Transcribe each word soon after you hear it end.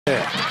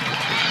there.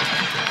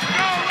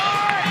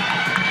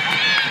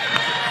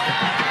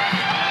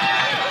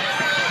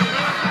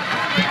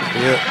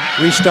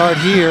 Restart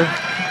here.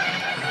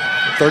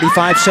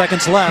 35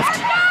 seconds left.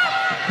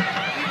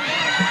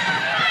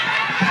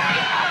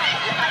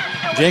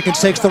 Jenkins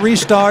takes the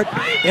restart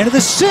into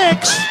the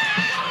 6.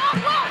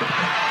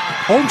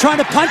 Holden trying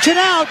to punch it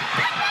out.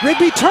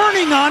 Rigby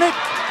turning on it.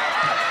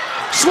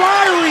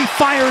 Slattery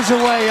fires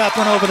away up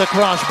and over the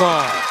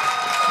crossbar.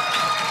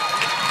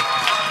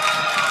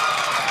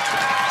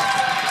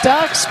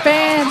 Ducks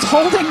fans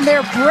holding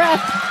their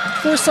breath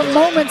for some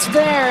moments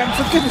there, and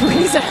for good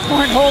reason.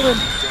 Warren Holden.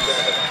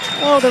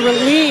 Oh, the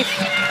relief.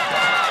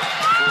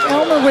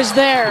 Elmer was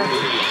there.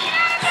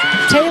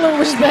 Taylor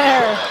was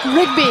there.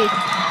 Rigby.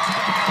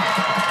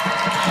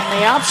 And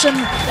the option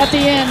at the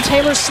end,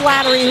 Taylor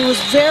Slattery, who was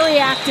very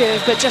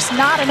active, but just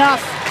not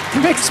enough.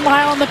 A big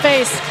smile on the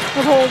face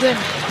of Holden.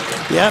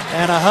 Yep,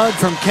 and a hug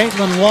from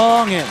Caitlin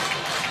Long, and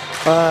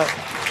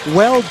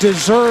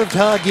well-deserved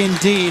hug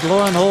indeed.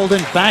 Lauren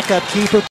Holden, backup keeper.